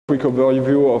quick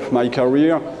overview of my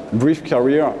career, brief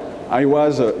career. I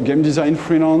was a game design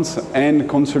freelance and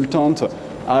consultant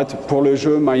at Pour le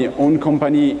Jeu, my own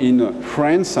company in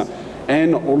France.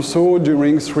 And also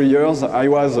during 3 years, I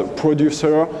was a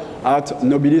producer at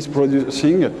Nobilis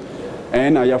Producing.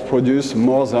 And I have produced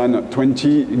more than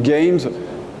 20 games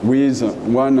with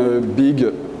one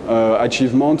big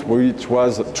achievement, which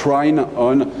was Trine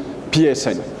on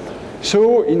PSN.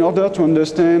 So in order to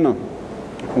understand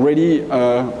really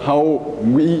how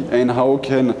we and how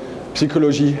can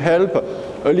psychology help,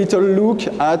 a little look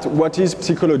at what is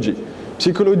psychology.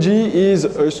 Psychology is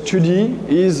a study,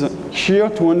 is here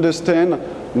to understand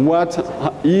what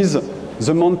is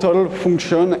the mental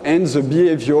function and the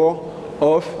behavior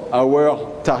of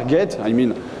our target. I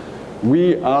mean,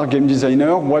 we are game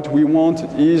designer. What we want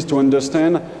is to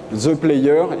understand the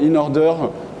player in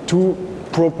order to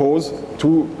propose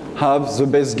to have the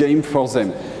best game for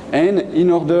them. And in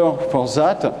order for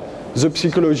that, the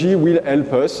psychology will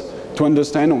help us to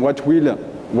understand what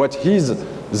is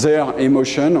their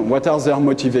emotion, what are their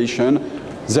motivation,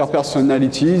 their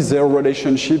personality, their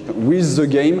relationship with the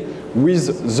game,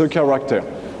 with the character.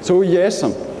 So yes,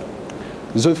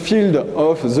 the field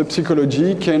of the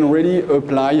psychology can really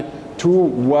apply to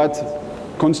what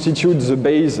constitutes the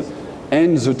base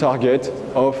and the target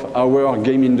of our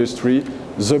game industry,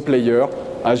 the player.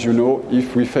 As you know,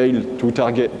 if we fail to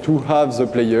have the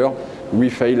player, we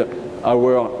fail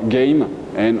our game,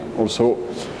 and also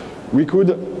we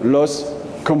could lose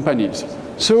companies.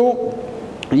 So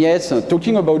yes,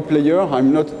 talking about player,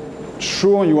 I'm not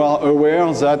sure you are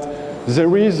aware that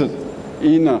there is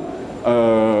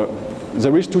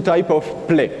two types of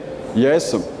play.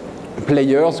 Yes,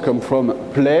 players come from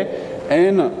play,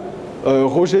 and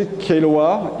Roger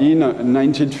Caillois in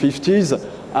 1950s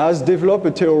has developed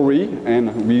a theory, and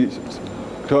we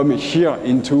come here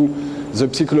into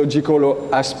the psychological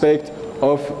aspect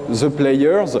of the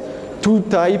players, two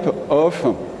types of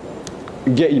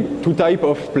game, two types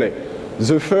of play.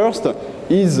 The first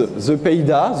is the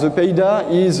peida. The peida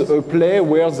is a play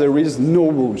where there is no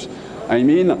rules. I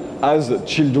mean, as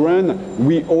children,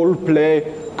 we all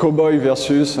play cowboy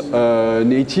versus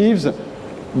natives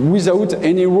without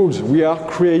any rules. We are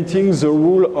creating the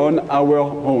rule on our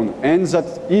own. And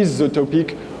that is the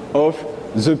topic of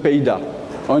the peida.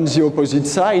 On the opposite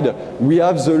side, we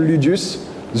have the ludus.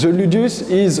 The ludus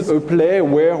is a play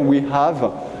where we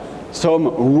have some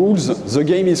rules. The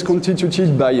game is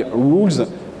constituted by rules,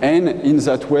 and in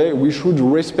that way we should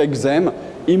respect them,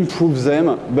 improve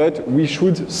them, but we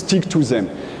should stick to them.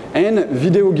 And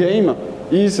video game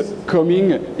is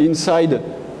coming inside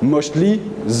mostly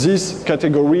this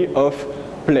category of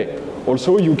play.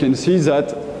 Also, you can see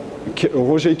that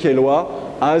Roger Caillois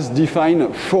has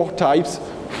defined four types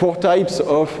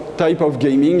of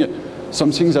gaming,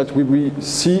 something that we will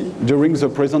see during the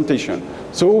presentation.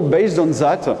 So based on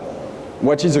that,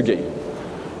 what is a game?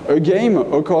 A game,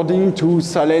 according to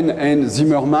Salen and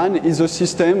Zimmerman, is a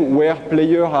system where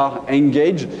players are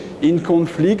engaged in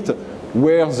conflict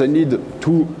where they need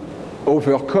to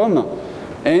overcome,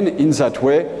 and in that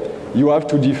way you have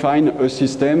to define a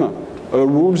system,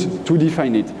 rules to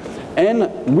define it.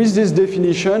 And with this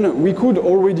definition we could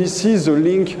already see the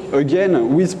link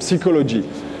again with psychology.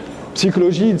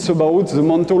 Psychology, it's about the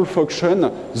mental function,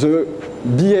 the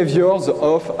behaviors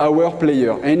of our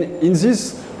player. And in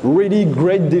this really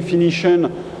great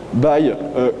definition by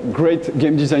a great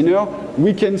game designer,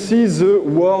 we can see the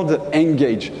word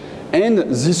engage. And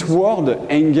this word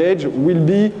engage will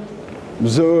be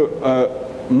the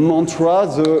mantra,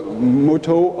 the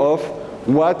motto of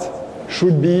what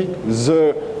should be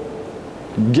the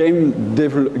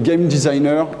game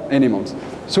designer elements.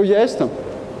 So yes,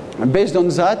 based on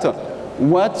that,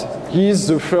 what is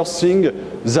the first thing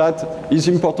that is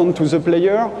important to the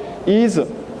player is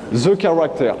the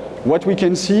character. What we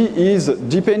can see is,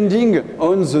 depending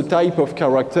on the type of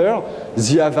character,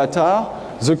 the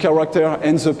avatar, the character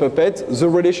and the puppet, the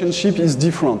relationship is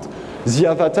different. The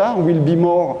avatar will be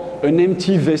more an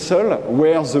empty vessel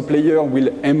where the player will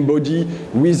embody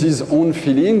with his own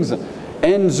feelings,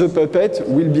 and the puppet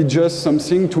will be just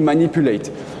something to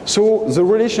manipulate. So the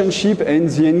relationship and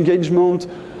the engagement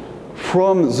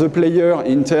from the player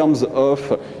in terms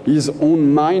of his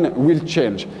own mind will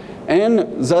change.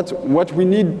 And that's what we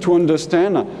need to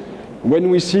understand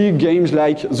when we see games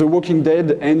like The Walking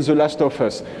Dead and The Last of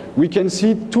Us. We can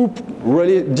see two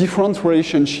really different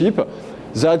relationships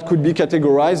that could be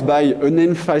categorized by an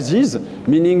emphasis,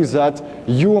 meaning that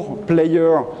your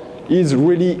player is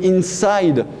really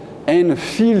inside and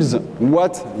feels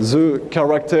what the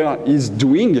character is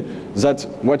doing. That's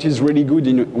what is really good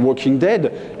in Walking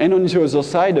Dead. And on the other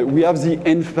side, we have the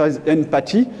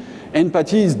empathy.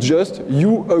 Empathy is just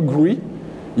you are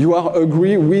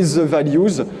agree with the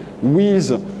values,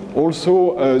 with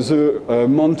also the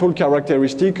mental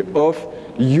characteristic of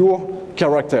your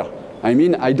character. I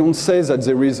mean, I don't say that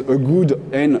there is a good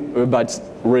and a bad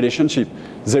relationship.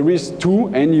 There is two,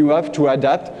 and you have to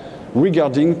adapt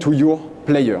regarding to your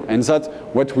player, and that's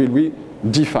what will we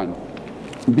define.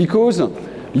 Because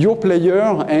your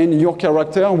player and your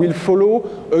character will follow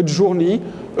a journey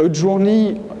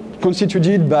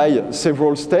constituted by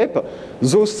several steps.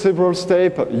 Those several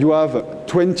steps, you have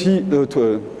 12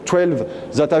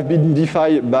 that have been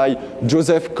defined by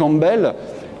Joseph Campbell,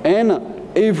 and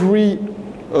every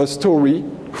story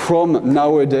from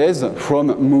nowadays, from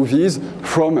movies,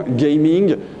 from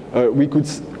gaming, we could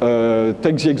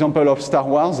take the example of Star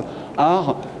Wars,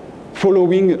 are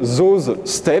following those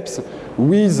steps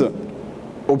with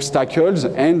obstacles,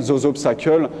 and those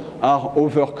obstacles are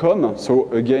overcome.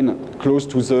 So again, close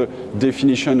to the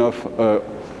definition of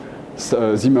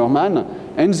Zimmerman.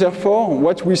 And therefore,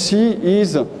 what we see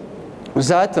is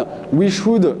that we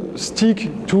should stick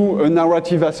to a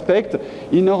narrative aspect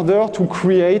in order to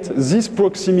create this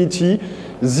proximity,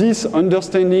 this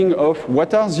understanding of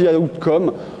what are the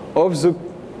outcome of the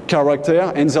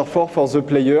character, and therefore for the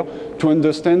player to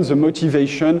understand the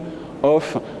motivation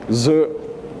of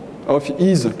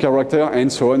his character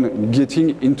and so on,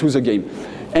 getting into the game.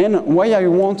 And why I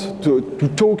want to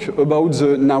talk about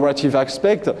the narrative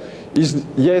aspect is,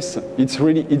 yes,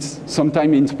 it's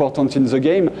sometimes important in the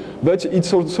game, but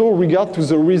it's also regard to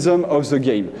the rhythm of the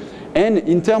game. And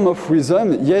in terms of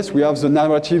rhythm, yes, we have the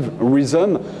narrative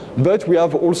rhythm, but we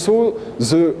have also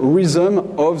the rhythm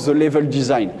of the level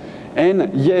design.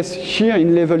 And yes, here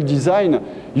in level design,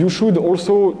 you should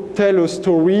also tell a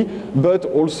story, but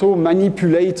also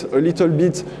manipulate a little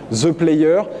bit the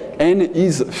player and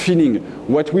his feeling.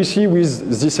 What we see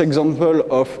with this example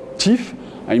of Thief,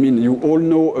 I mean, you all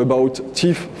know about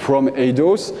Thief from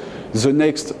Eidos. The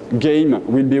next game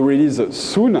will be released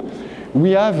soon.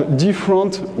 We have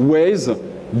different ways,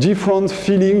 different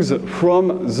feelings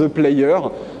from the player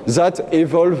that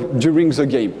evolve during the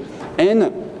game.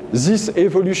 And this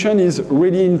evolution is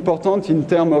really important in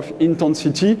terms of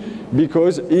intensity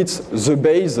because it's the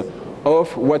base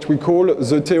of what we call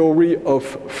the theory of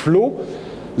flow.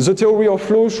 The theory of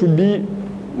flow should be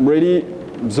really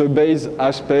the base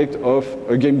aspect of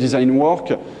a game design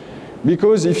work,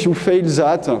 because if you fail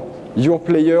that, your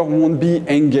player won't be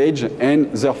engaged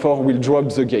and therefore will drop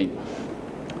the game.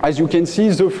 As you can see,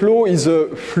 the flow is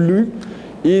a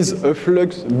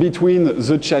flux between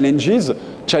the challenges.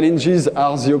 Challenges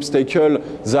are the obstacle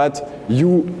that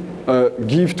you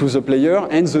give to the player,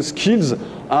 and the skills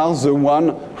are the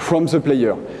one from the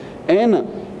player. And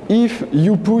if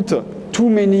you put too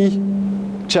many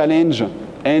challenge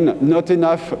and not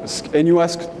enough, and you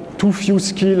ask too few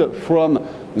skill from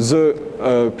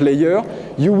the player,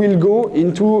 you will go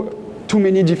into too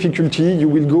many difficulty, you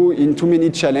will go into too many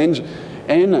challenge.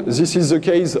 And this is the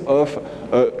case of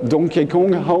Donkey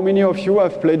Kong. How many of you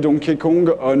have played Donkey Kong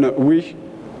on Wii?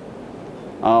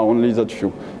 Only that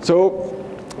few. So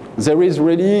there is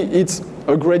really, it's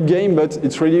a great game, but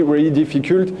it's really, really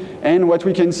difficult. And what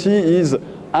we can see is,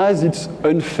 as it's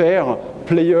unfair,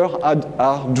 players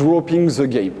are dropping the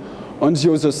game. On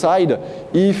the other side,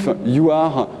 if you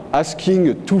are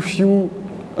asking too few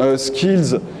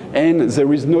skills and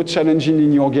there is no challenging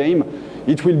in your game,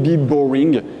 it will be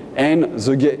boring, and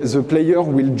the player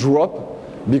will drop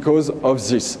because of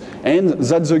this. And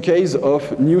that's the case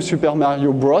of New Super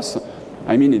Mario Bros.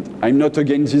 I mean, I'm not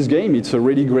against this game, it's a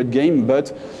really great game,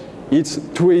 but it's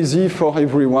too easy for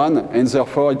everyone, and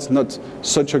therefore it's not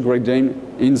such a great game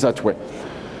in that way.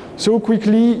 So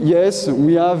quickly, yes,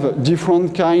 we have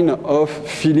different kind of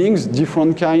feelings,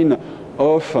 different kind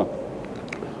of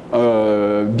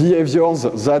behaviors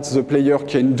that the player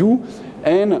can do,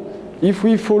 and if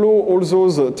we follow all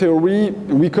those theory,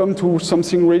 we come to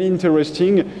something really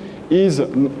interesting, is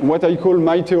what I call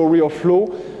my theory of flow.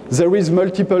 There is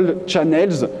multiple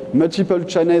channels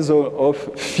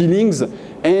of feelings,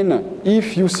 and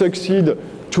if you succeed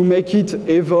to make it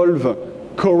evolve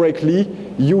correctly,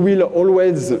 you will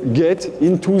always get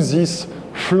into this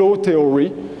flow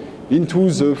theory, into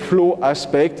the flow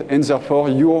aspect, and therefore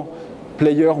your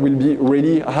player will be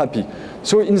really happy.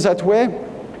 So in that way,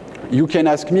 you can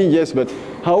ask me, yes, but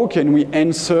how can we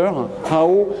answer?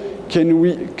 How can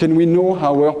we know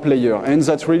our player? And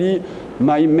that's really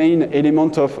my main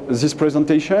element of this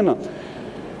presentation.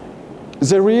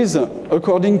 There is,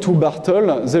 according to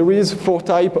Bartle, there is 4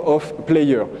 types of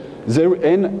player.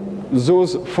 And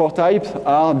those 4 types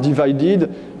are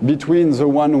divided between the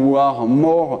one who are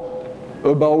more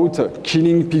about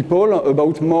killing people,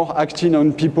 about more acting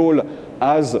on people,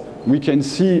 as we can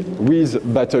see with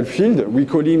Battlefield. We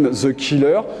call him the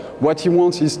killer. What he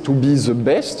wants is to be the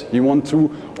best. He wants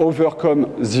to overcome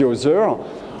the other.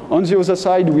 On the other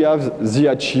side, we have the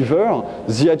achiever.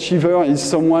 The achiever is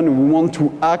someone who wants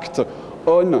to act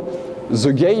on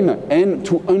the game and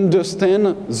to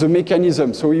understand the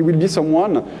mechanism. So he will be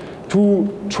someone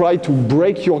to try to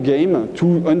break your game,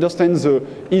 to understand the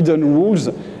hidden rules,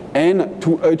 and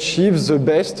to achieve the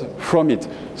best from it.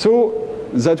 So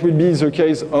that will be the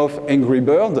case of Angry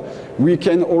Bird. We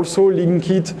can also link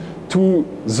it to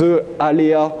the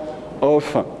Aléa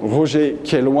of Roger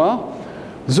Caillois.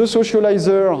 The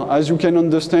socializer, as you can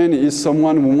understand, is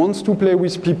someone who wants to play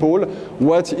with people.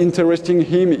 What's interesting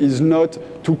him is not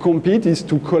to compete, is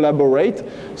to collaborate.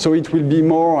 So it will be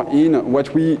more in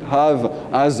what we have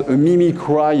as a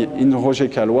mimicry in Roger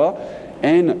Caillois.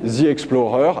 And the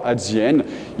explorer, at the end,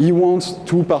 he wants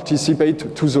to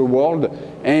participate to the world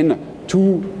and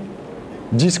to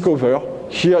discover.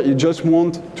 Here, he just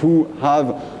wants to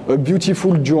have a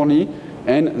beautiful journey,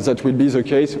 and that will be the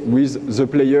case with the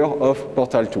player of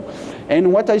Portal 2.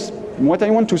 And what I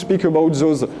want to speak about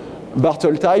those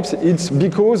battle types, it's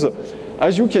because,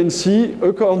 as you can see,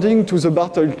 according to the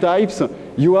battle types,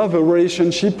 you have a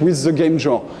relationship with the game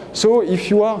genre. So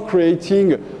if you are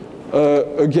creating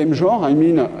a game genre, I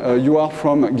mean, you are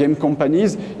from game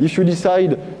companies, if you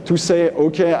decide to say,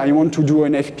 okay, I want to do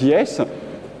an FPS,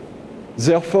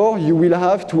 therefore, you will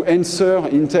have to answer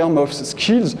in terms of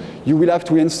skills, you will have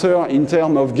to answer in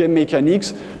terms of game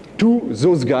mechanics to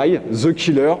those guys, the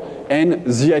killer and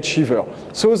the achiever.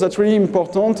 So that's really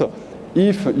important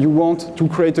if you want to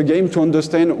create a game to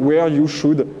understand where you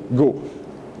should go.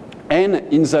 And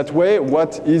in that way,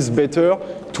 what is better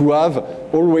to have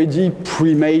already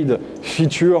pre-made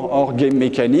feature or game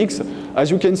mechanics.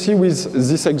 As you can see with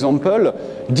this example,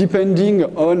 depending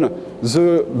on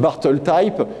the battle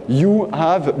type, you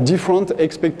have different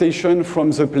expectations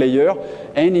from the player,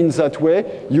 and in that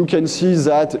way, you can see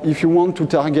that if you want to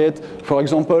target, for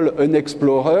example, an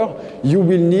explorer, you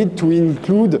will need to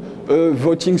include a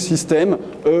voting system,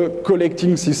 a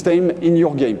collecting system in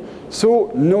your game.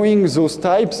 So knowing those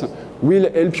types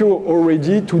will help you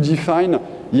already to define,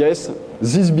 yes,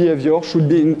 this behavior should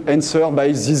be answered by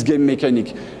this game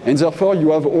mechanic. And therefore,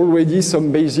 you have already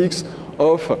some basics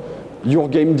of your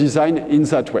game design in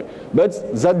that way.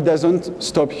 But that doesn't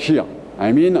stop here.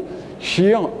 I mean,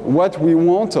 here, what we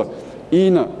want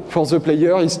for the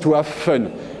player is to have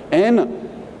fun. And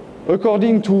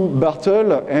according to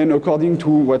Bartle and according to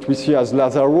what we see as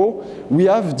Lazaro, we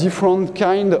have different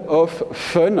kind of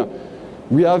fun.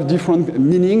 We have different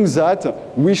meanings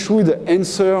that we should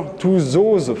answer to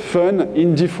those fun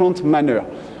in different manner.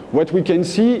 What we can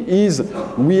see is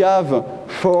we have,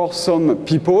 for some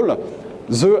people,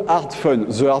 the hard fun.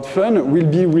 The hard fun will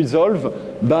be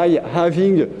resolved by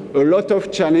having a lot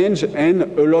of challenge and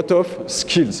a lot of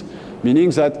skills.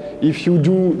 Meaning that if you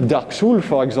do Dark Souls,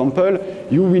 for example,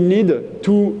 you will need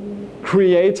to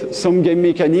create some game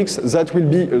mechanics that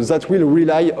will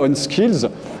rely on skills.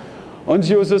 On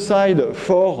the other side,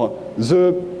 for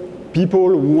the people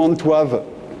who want to have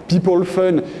people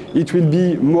fun, it will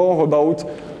be more about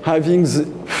having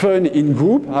fun in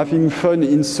group, having fun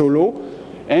in solo,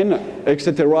 and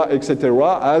etc.,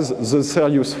 as the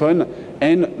serious fun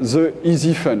and the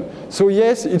easy fun. So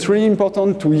yes, it's really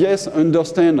important to, yes,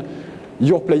 understand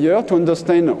your player, to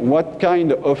understand what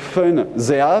kind of fun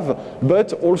they have,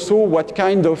 but also what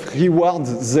kind of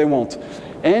rewards they want.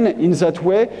 And in that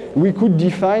way, we could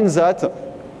define that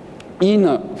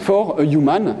for a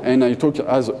human, and I talk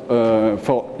as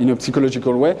in a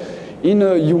psychological way, in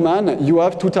a human, you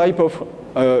have two types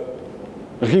of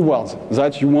rewards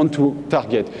that you want to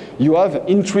target. You have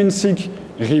intrinsic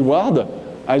reward,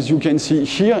 as you can see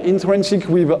here. Intrinsic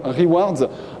rewards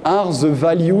are the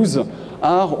values,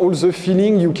 are all the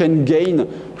feeling you can gain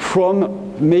from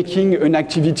making an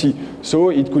activity.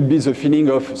 So it could be the feeling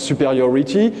of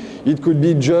superiority, it could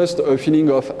be just a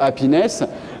feeling of happiness,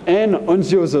 and on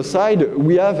the other side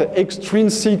we have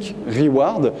extrinsic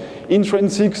reward.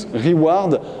 Intrinsic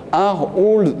reward are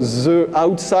all the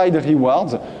outside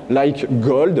rewards, like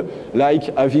gold,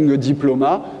 like having a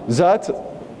diploma, that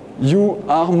you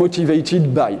are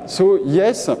motivated by. So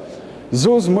yes,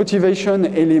 those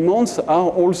motivation elements are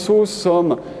also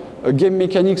some game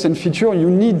mechanics and features you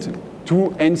need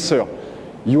to answer.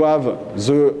 You have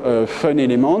the fun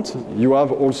element, you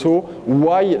have also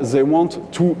why they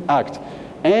want to act.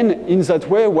 And in that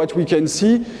way, what we can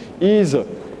see is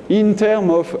in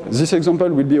terms of, this example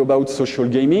will be about social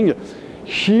gaming.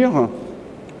 Here,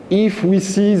 if we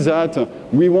see that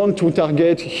we want to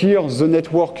target here the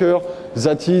networker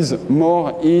that is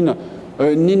more in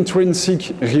an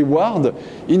intrinsic reward,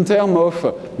 in terms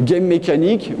of game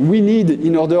mechanic, we need,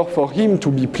 in order for him to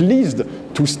be pleased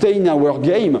to stay in our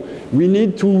game, we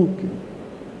need to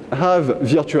have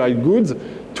virtual goods,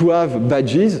 to have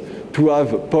badges, to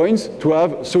have points, to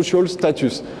have social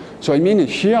status. So I mean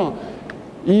here,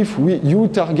 if you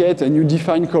target and you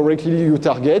define correctly your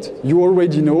target, you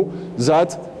already know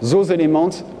that those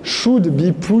elements should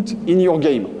be put in your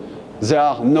game. They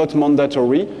are not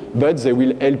mandatory, but they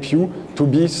will help you to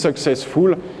be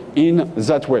successful in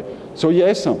that way. So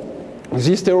yes,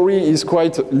 this theory is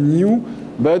quite new,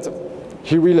 but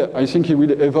I think he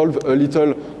will evolve a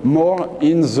little more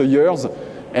in the years,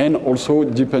 and also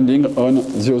depending on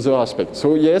the other aspects.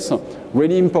 So yes,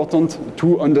 really important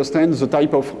to understand the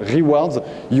type of rewards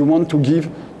you want to give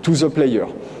to the player.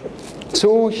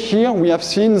 So here we have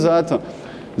seen that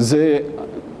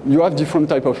you have different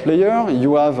type of player,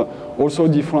 you have also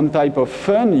different type of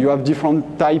fun, you have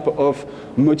different type of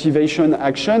motivation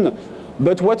action,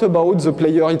 but what about the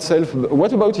player itself?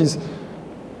 What about his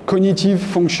cognitive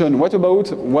function? What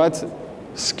about what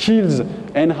skills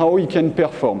and how he can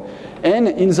perform? And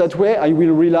in that way, I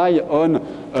will rely on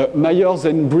Myers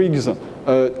and Briggs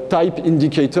type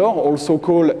indicator, also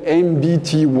called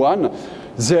MBT1.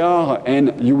 They are,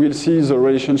 and you will see the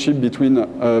relationship between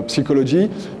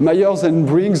psychology. Myers and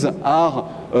Briggs are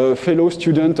a fellow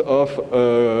student of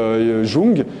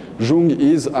Jung. Jung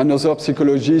is another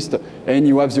psychologist, and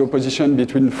you have the opposition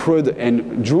between Freud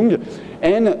and Jung.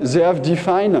 And they have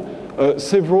defined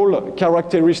several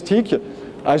characteristics,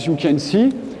 as you can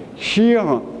see.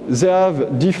 Here, they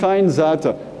have defined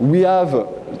that we have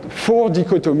 4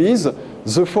 dichotomies.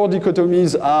 The 4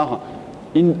 dichotomies are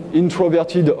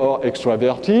introverted or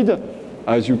extroverted,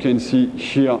 as you can see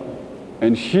here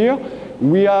and here.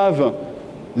 We have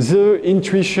the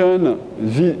intuition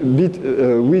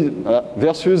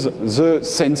versus the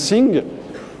sensing.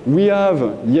 We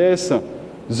have, yes,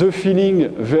 the feeling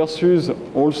versus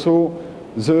also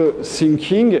the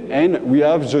thinking, and we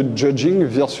have the judging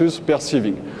versus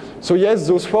perceiving. So yes,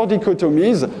 those 4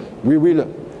 dichotomies, we will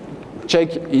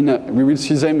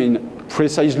see them in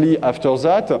precisely after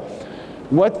that.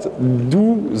 What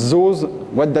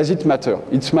does it matter?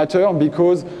 It matters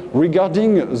because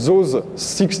regarding those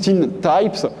 16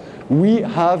 types, we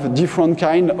have different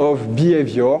kind of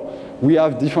behavior, we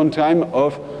have different kind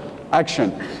of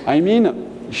action. I mean,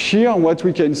 here what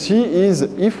we can see is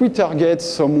if we target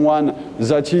someone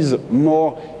that is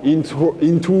more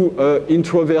into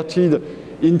introverted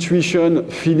intuition,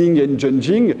 feeling, and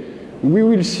judging, we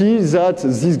will see that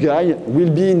this guy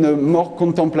will be in a more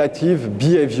contemplative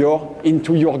behavior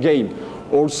into your game.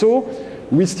 Also,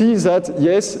 we see that,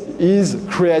 yes, he's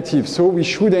creative, so we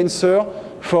should answer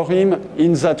for him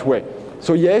in that way.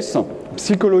 So yes,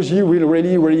 psychology will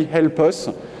really, really help us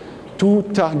to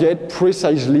target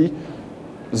precisely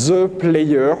the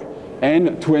player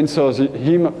and to answer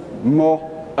him more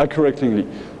accurately.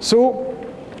 So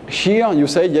here you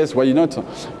say, yes, why not?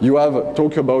 You have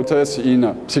talked about us in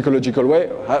a psychological way.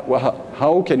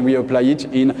 How can we apply it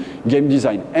in game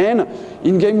design? And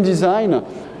in game design,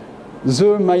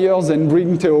 the Myers and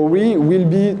Briggs theory will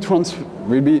be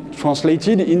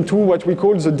translated into what we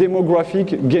call the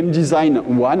demographic game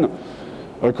design 1,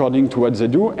 according to what they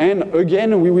do. And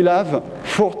again, we will have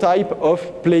 4 types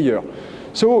of player.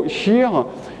 So here,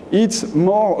 it's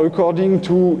more according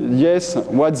to, yes,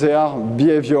 what they are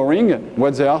behavioring,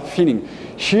 what they are feeling.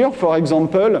 Here, for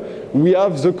example, we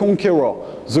have the conqueror.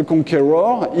 The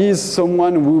conqueror is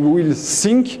someone who will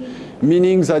think,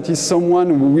 meaning that is someone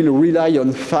who will rely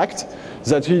on fact,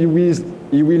 that he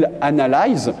will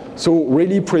analyze, so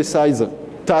really precise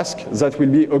task that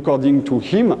will be according to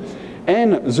him.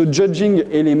 And the judging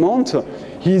element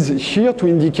is here to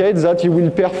indicate that he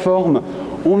will perform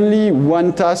only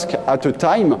one task at a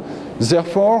time.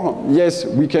 Therefore, yes,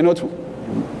 we cannot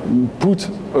put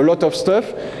a lot of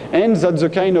stuff, and that's the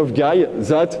kind of guy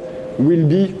that will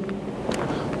be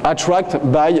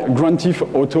attracted by Grand Theft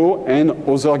Auto and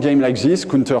other games like this,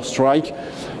 Counter-Strike,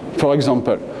 for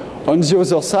example. On the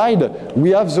other side,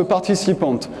 we have the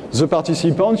participant. The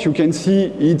participant, you can see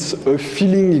it's a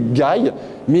feeling guy,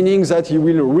 meaning that he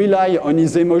will rely on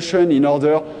his emotion in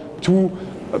order to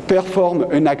perform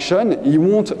an action. He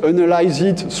won't analyze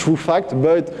it through fact,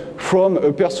 but from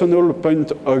a personal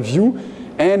point of view,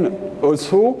 and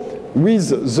also with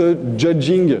the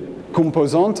judging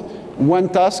component, one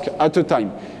task at a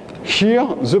time. Here,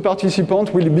 the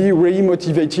participant will be really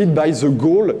motivated by the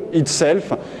goal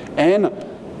itself, and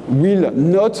will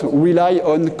not rely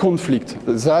on conflict.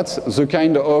 That's the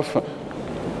kind of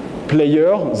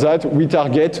player that we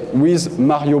target with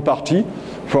Mario Party,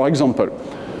 for example.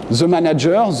 The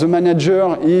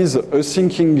manager is a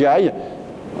thinking guy,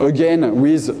 again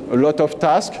with a lot of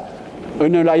tasks,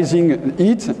 analyzing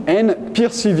it, and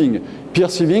perceiving.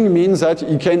 Perceiving means that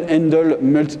he can handle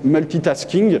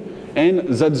multitasking, and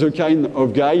that's the kind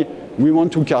of guy we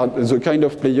want to the kind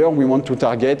of player we want to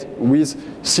target with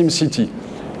SimCity.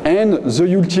 And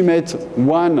the ultimate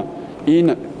one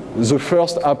in the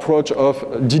first approach of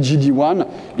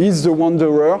DGD1 is the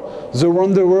Wanderer. The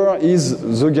Wanderer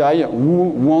is the guy who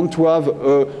wants to have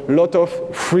a lot of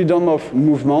freedom of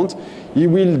movement. He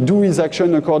will do his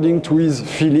action according to his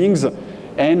feelings,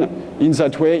 and in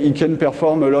that way he can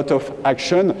perform a lot of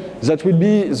action. That will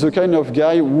be the kind of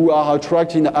guy who are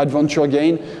attracted in adventure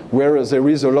game where there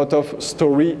is a lot of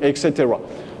story, etc.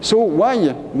 So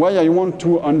why I want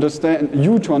to understand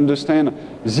you to understand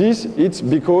this? It's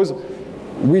because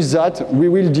with that we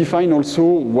will define also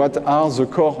what are the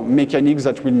core mechanics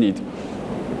that we need.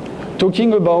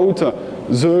 Talking about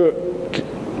the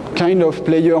kind of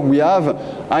player we have,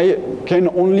 I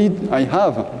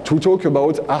have to talk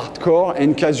about hardcore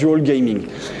and casual gaming.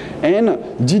 And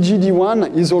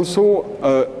DGD1 is also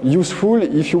useful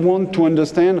if you want to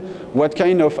understand what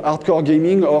kind of hardcore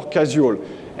gaming or casual.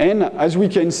 And as we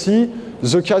can see,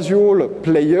 the casual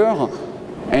player,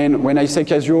 and when I say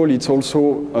casual, it's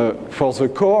also for the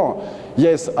core,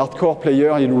 yes, hardcore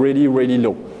player is really, really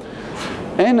low.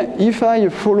 And if I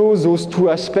follow those two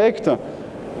aspects,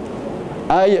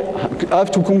 I have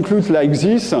to conclude like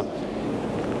this.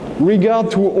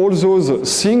 Regard to all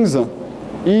those things,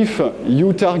 if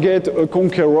you target a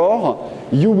conqueror,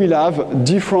 you will have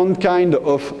different kind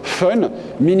of fun,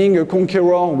 meaning a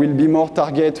conqueror will be more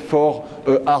target for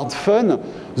hard fun.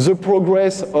 The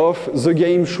progress of the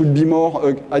game should be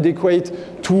more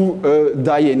adequate to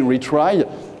die and retry.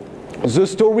 The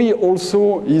story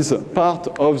also is part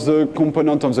of the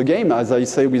component of the game, as I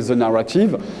say with the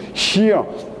narrative. Here,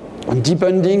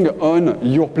 depending on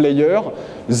your player,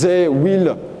 they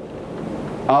will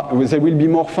be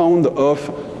more fond of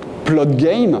plot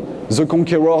game. The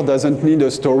Conqueror doesn't need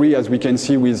a story, as we can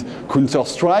see with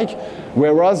Counter-Strike,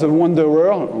 whereas the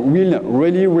Wanderer will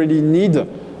really need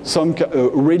some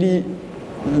really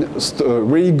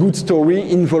good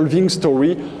story, involving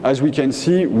story, as we can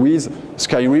see with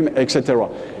Skyrim, etc.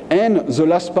 And the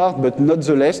last part, but not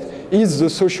the least, is the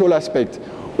social aspect.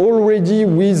 Already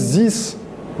with this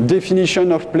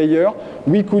definition of player,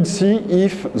 we could see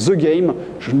if the game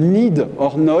need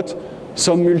or not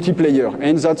some multiplayer,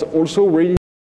 and that's also really